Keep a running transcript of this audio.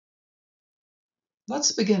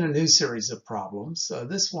Let's begin a new series of problems,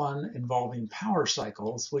 this one involving power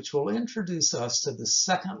cycles, which will introduce us to the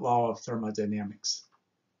second law of thermodynamics.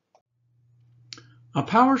 A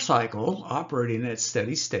power cycle operating at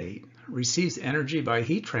steady state receives energy by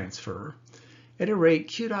heat transfer at a rate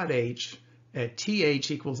Q dot H at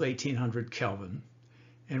TH equals 1800 Kelvin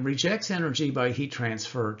and rejects energy by heat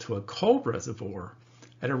transfer to a cold reservoir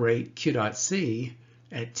at a rate Q dot C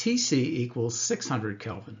at TC equals 600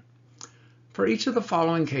 Kelvin. For each of the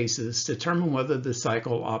following cases, determine whether the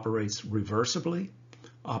cycle operates reversibly,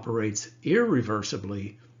 operates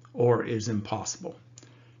irreversibly, or is impossible.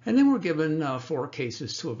 And then we're given 4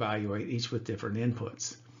 cases to evaluate, each with different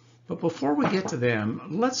inputs. But before we get to them,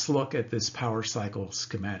 let's look at this power cycle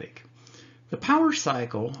schematic. The power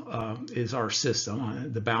cycle is our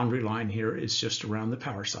system. The boundary line here is just around the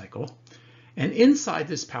power cycle. And inside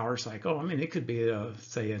this power cycle, I mean, it could be,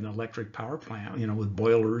 say, an electric power plant, with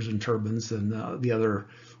boilers and turbines and the other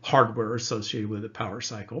hardware associated with the power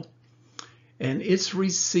cycle. And it's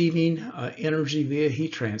receiving energy via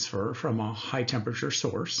heat transfer from a high temperature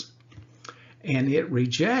source. And it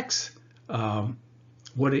rejects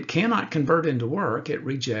what it cannot convert into work, it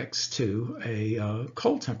rejects to a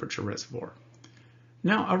cold temperature reservoir.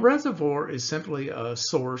 Now, a reservoir is simply a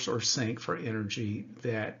source or sink for energy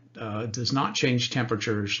that does not change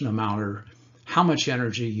temperatures no matter how much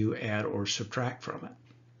energy you add or subtract from it.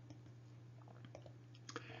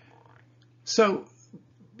 So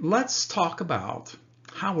let's talk about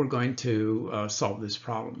how we're going to solve this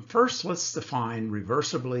problem. First, let's define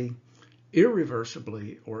reversibly,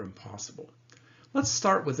 irreversibly, or impossible. Let's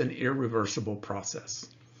start with an irreversible process.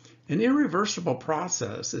 An irreversible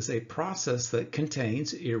process is a process that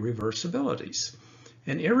contains irreversibilities.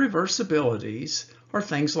 And irreversibilities are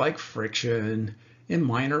things like friction and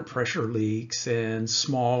minor pressure leaks and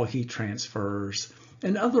small heat transfers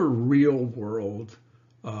and other real-world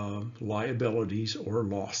liabilities or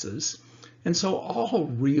losses. And so all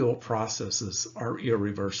real processes are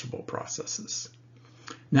irreversible processes.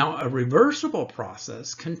 Now, a reversible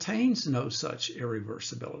process contains no such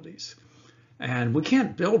irreversibilities. And we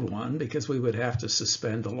can't build one because we would have to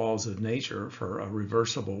suspend the laws of nature for a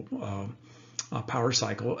reversible power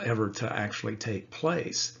cycle ever to actually take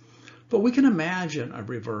place. But we can imagine a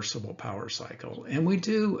reversible power cycle, and we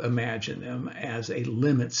do imagine them as a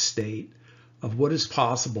limit state of what is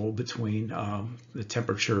possible between the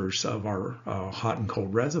temperatures of our hot and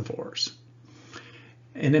cold reservoirs.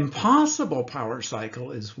 An impossible power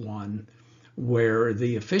cycle is one where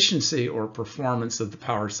the efficiency or performance of the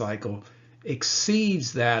power cycle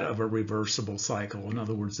exceeds that of a reversible cycle. In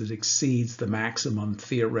other words, it exceeds the maximum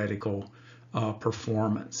theoretical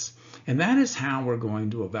performance. And that is how we're going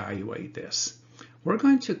to evaluate this. We're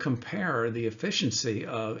going to compare the efficiency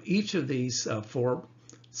of each of these 4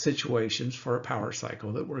 situations for a power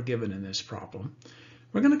cycle that we're given in this problem.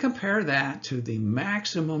 We're going to compare that to the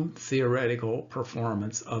maximum theoretical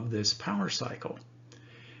performance of this power cycle.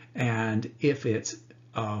 And if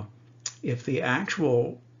the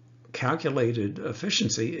actual calculated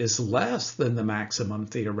efficiency is less than the maximum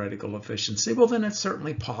theoretical efficiency, well, then it's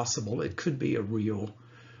certainly possible it could be a real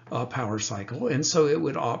power cycle, and so it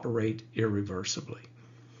would operate irreversibly.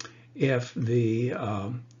 If the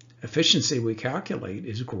efficiency we calculate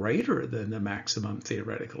is greater than the maximum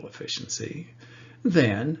theoretical efficiency,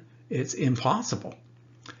 then it's impossible.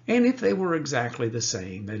 And if they were exactly the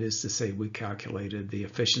same, that is to say we calculated the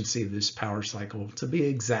efficiency of this power cycle to be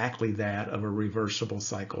exactly that of a reversible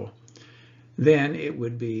cycle, then it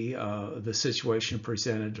would be the situation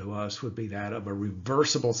presented to us would be that of a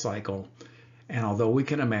reversible cycle. And although we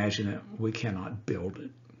can imagine it, we cannot build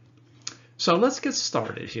it. So let's get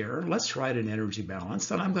started here. Let's write an energy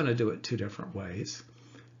balance, and I'm going to do it 2 different ways.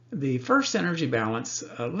 The first energy balance,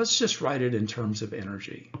 let's just write it in terms of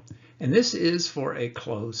energy. And this is for a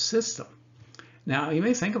closed system. Now, you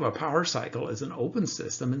may think of a power cycle as an open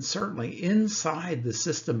system, and certainly inside the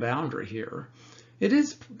system boundary here, it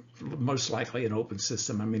is most likely an open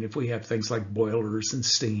system. I mean, if we have things like boilers and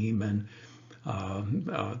steam and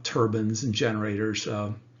turbines and generators,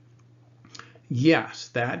 yes,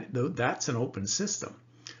 that's an open system.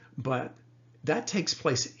 But that takes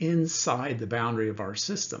place inside the boundary of our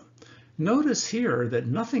system. Notice here that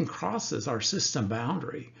nothing crosses our system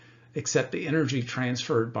boundary except the energy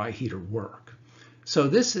transferred by heat or work. So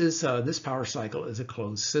this power cycle is a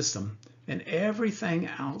closed system, and everything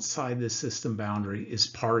outside the system boundary is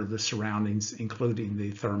part of the surroundings, including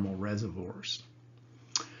the thermal reservoirs.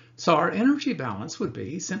 So our energy balance would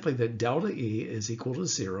be simply that delta E is equal to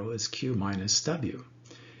 0 as Q minus W.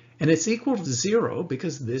 And it's equal to 0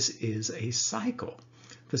 because this is a cycle.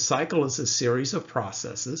 The cycle is a series of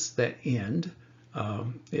processes that end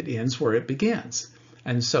It ends where it begins.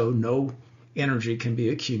 And so no energy can be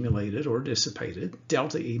accumulated or dissipated.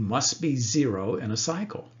 Delta E must be 0 in a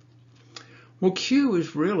cycle. Well, Q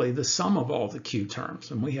is really the sum of all the Q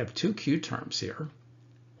terms, and we have two Q terms here.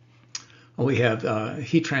 We have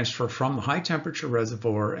heat transfer from the high temperature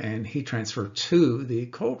reservoir and heat transfer to the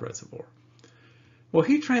cold reservoir. Well,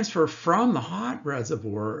 heat transfer from the hot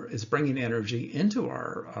reservoir is bringing energy into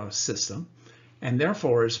our system, and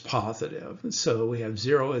therefore is positive. So we have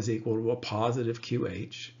 0 is equal to a positive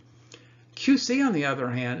QH. QC, on the other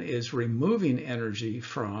hand, is removing energy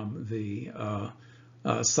from the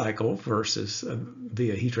cycle versus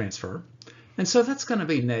via heat transfer. And so that's going to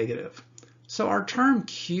be negative. So our term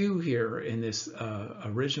Q here in this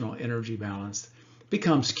original energy balance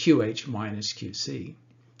becomes QH minus QC.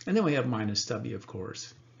 And then we have minus W, of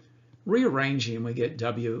course. Rearranging, we get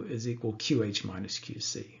W is equal QH minus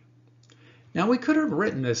QC. Now we could have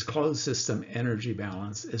written this closed system energy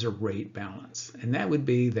balance as a rate balance, and that would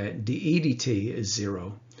be that dE dt is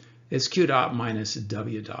 0. It's Q dot minus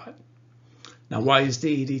W dot. Now why is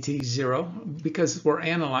dE dt 0? Because we're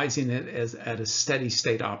analyzing it as at a steady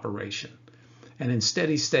state operation. And in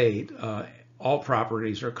steady state, all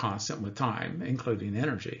properties are constant with time, including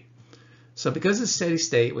energy. So because it's steady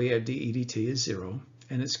state, we have dE dt is 0,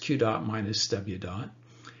 and it's Q dot minus W dot.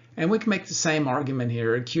 And we can make the same argument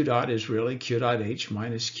here. Q dot is really Q dot H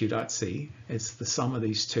minus Q dot C. It's the sum of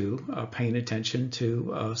these two, paying attention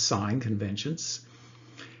to sign conventions.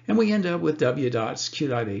 And we end up with W dot's Q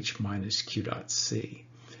dot H minus Q dot C.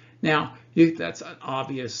 Now, that's an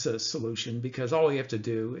obvious solution, because all we have to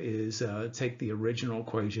do is take the original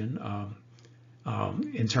equation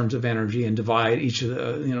in terms of energy and divide each of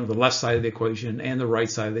the left side of the equation and the right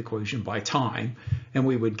side of the equation by time, and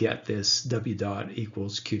we would get this W dot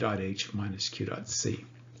equals Q dot H minus Q dot C.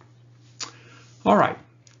 All right,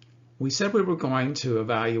 we said we were going to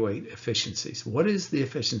evaluate efficiencies. What is the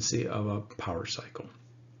efficiency of a power cycle?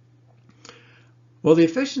 Well, the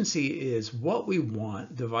efficiency is what we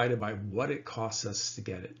want divided by what it costs us to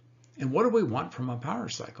get it. And what do we want from a power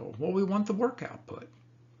cycle? Well, we want the work output.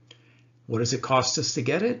 What does it cost us to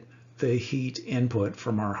get it? The heat input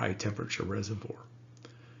from our high temperature reservoir.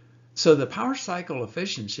 So the power cycle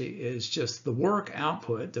efficiency is just the work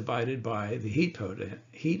output divided by the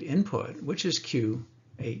heat input, which is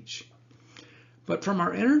QH. But from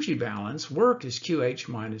our energy balance, work is QH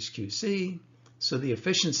minus QC. So the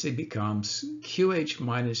efficiency becomes QH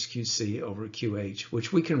minus QC over QH,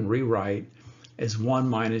 which we can rewrite as 1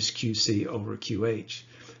 minus QC over QH.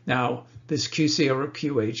 Now, this QC over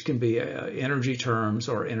QH can be energy terms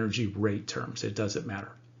or energy rate terms. It doesn't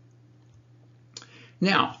matter.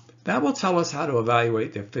 Now, that will tell us how to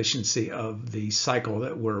evaluate the efficiency of the cycle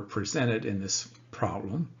that we're presented in this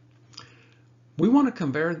problem. We want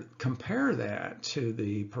to compare that to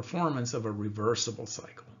the performance of a reversible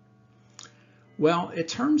cycle. Well, it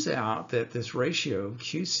turns out that this ratio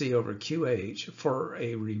QC over QH for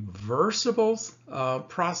a reversible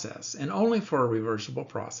process, and only for a reversible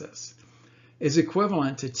process, is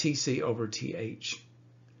equivalent to TC over TH.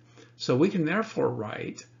 So we can therefore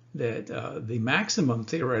write that the maximum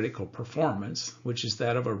theoretical performance, which is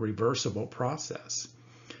that of a reversible process,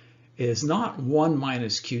 is not 1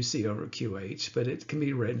 minus QC over QH, but it can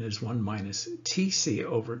be written as 1 minus TC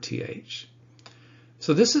over TH.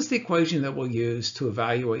 So this is the equation that we'll use to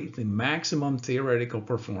evaluate the maximum theoretical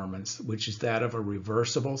performance, which is that of a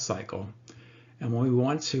reversible cycle. And when we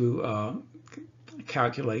want to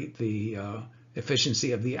calculate the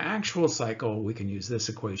efficiency of the actual cycle, we can use this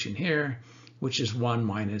equation here, which is 1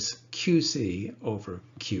 minus QC over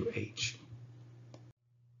QH.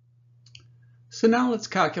 So now let's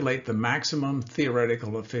calculate the maximum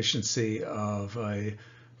theoretical efficiency of a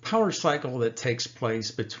power cycle that takes place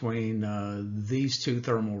between these two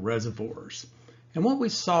thermal reservoirs. And what we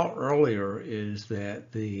saw earlier is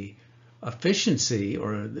that the efficiency,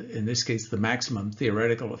 or in this case the maximum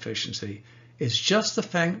theoretical efficiency, is just a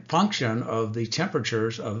function of the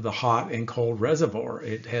temperatures of the hot and cold reservoir.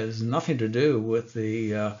 It has nothing to do with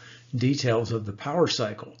the details of the power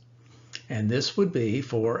cycle. And this would be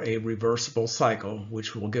for a reversible cycle,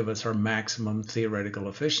 which will give us our maximum theoretical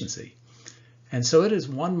efficiency. And so it is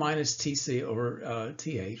 1 minus TC over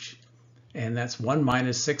TH, and that's 1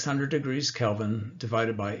 minus 600 degrees Kelvin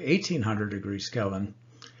divided by 1800 degrees Kelvin.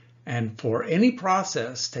 And for any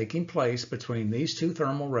process taking place between these two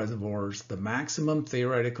thermal reservoirs, the maximum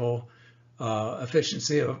theoretical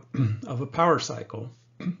efficiency of a power cycle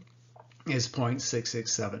is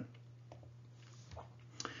 0.667.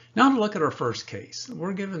 Now to look at our first case.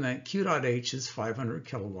 We're given that Q dot H is 500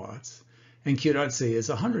 kilowatts and Q dot C is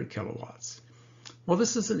 100 kilowatts. Well,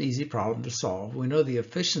 this is an easy problem to solve. We know the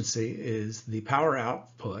efficiency is the power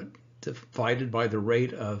output divided by the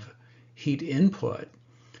rate of heat input,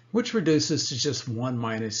 which reduces to just 1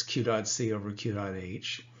 minus Q dot C over Q dot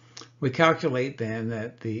H. We calculate then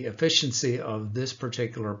that the efficiency of this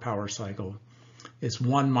particular power cycle is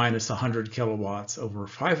 1 minus 100 kilowatts over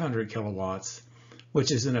 500 kilowatts,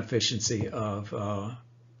 which is an efficiency of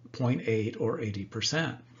 0.8 or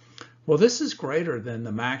 80%. Well, this is greater than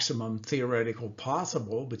the maximum theoretical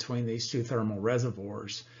possible between these two thermal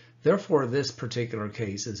reservoirs. Therefore, this particular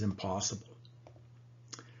case is impossible.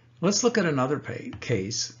 Let's look at another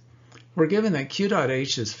case. We're given that Q dot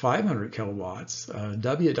H is 500 kilowatts,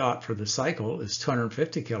 W dot for the cycle is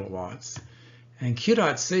 250 kilowatts, and Q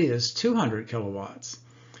dot C is 200 kilowatts.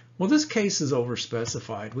 Well, this case is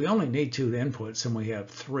overspecified. We only need 2 inputs and we have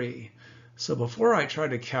 3. So before I try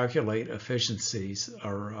to calculate efficiencies,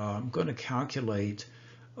 I'm going to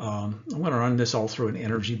run this all through an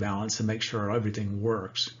energy balance and make sure everything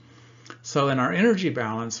works. So in our energy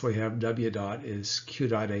balance, we have W dot is Q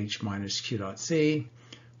dot H minus Q dot C,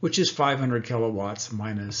 which is 500 kilowatts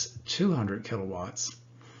minus 200 kilowatts.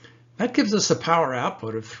 That gives us a power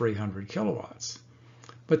output of 300 kilowatts.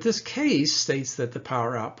 But this case states that the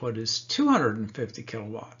power output is 250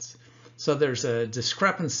 kilowatts. So there's a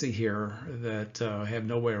discrepancy here that I have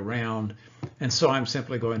no way around. And so I'm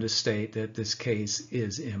simply going to state that this case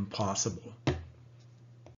is impossible.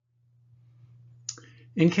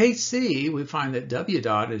 In case C, we find that W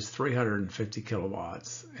dot is 350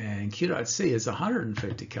 kilowatts and Q dot C is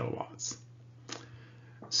 150 kilowatts.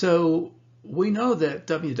 So we know that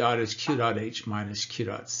W dot is Q dot H minus Q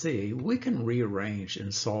dot C. We can rearrange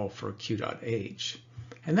and solve for Q dot H.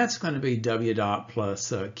 And that's going to be W dot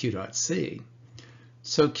plus Q dot C.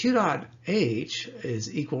 So Q dot H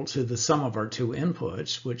is equal to the sum of our 2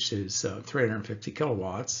 inputs, which is 350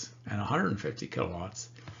 kilowatts and 150 kilowatts.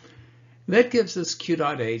 That gives us Q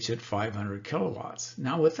dot H at 500 kilowatts.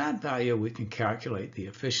 Now with that value, we can calculate the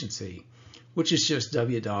efficiency, which is just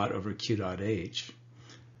W dot over Q dot H.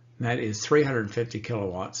 And that is 350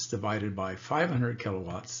 kilowatts divided by 500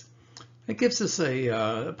 kilowatts. That gives us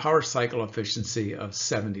a power cycle efficiency of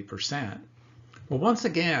 70%. Well, once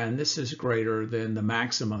again, this is greater than the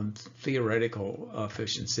maximum theoretical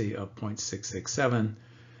efficiency of 0.667.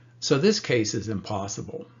 So this case is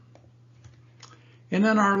impossible. And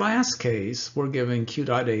in our last case, we're given Q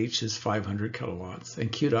dot H is 500 kilowatts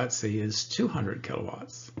and Q dot C is 200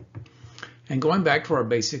 kilowatts. And going back to our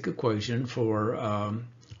basic equation for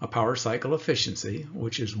a power cycle efficiency,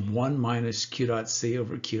 which is 1 minus Q dot C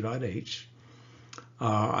over Q dot H,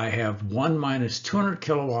 I have 1 minus 200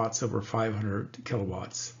 kilowatts over 500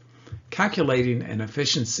 kilowatts, calculating an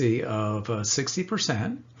efficiency of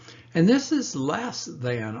 60%. And this is less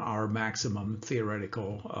than our maximum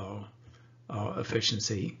theoretical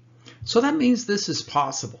efficiency. So that means this is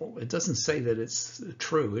possible. It doesn't say that it's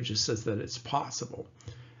true, it just says that it's possible.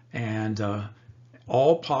 And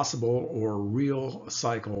all possible or real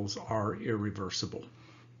cycles are irreversible.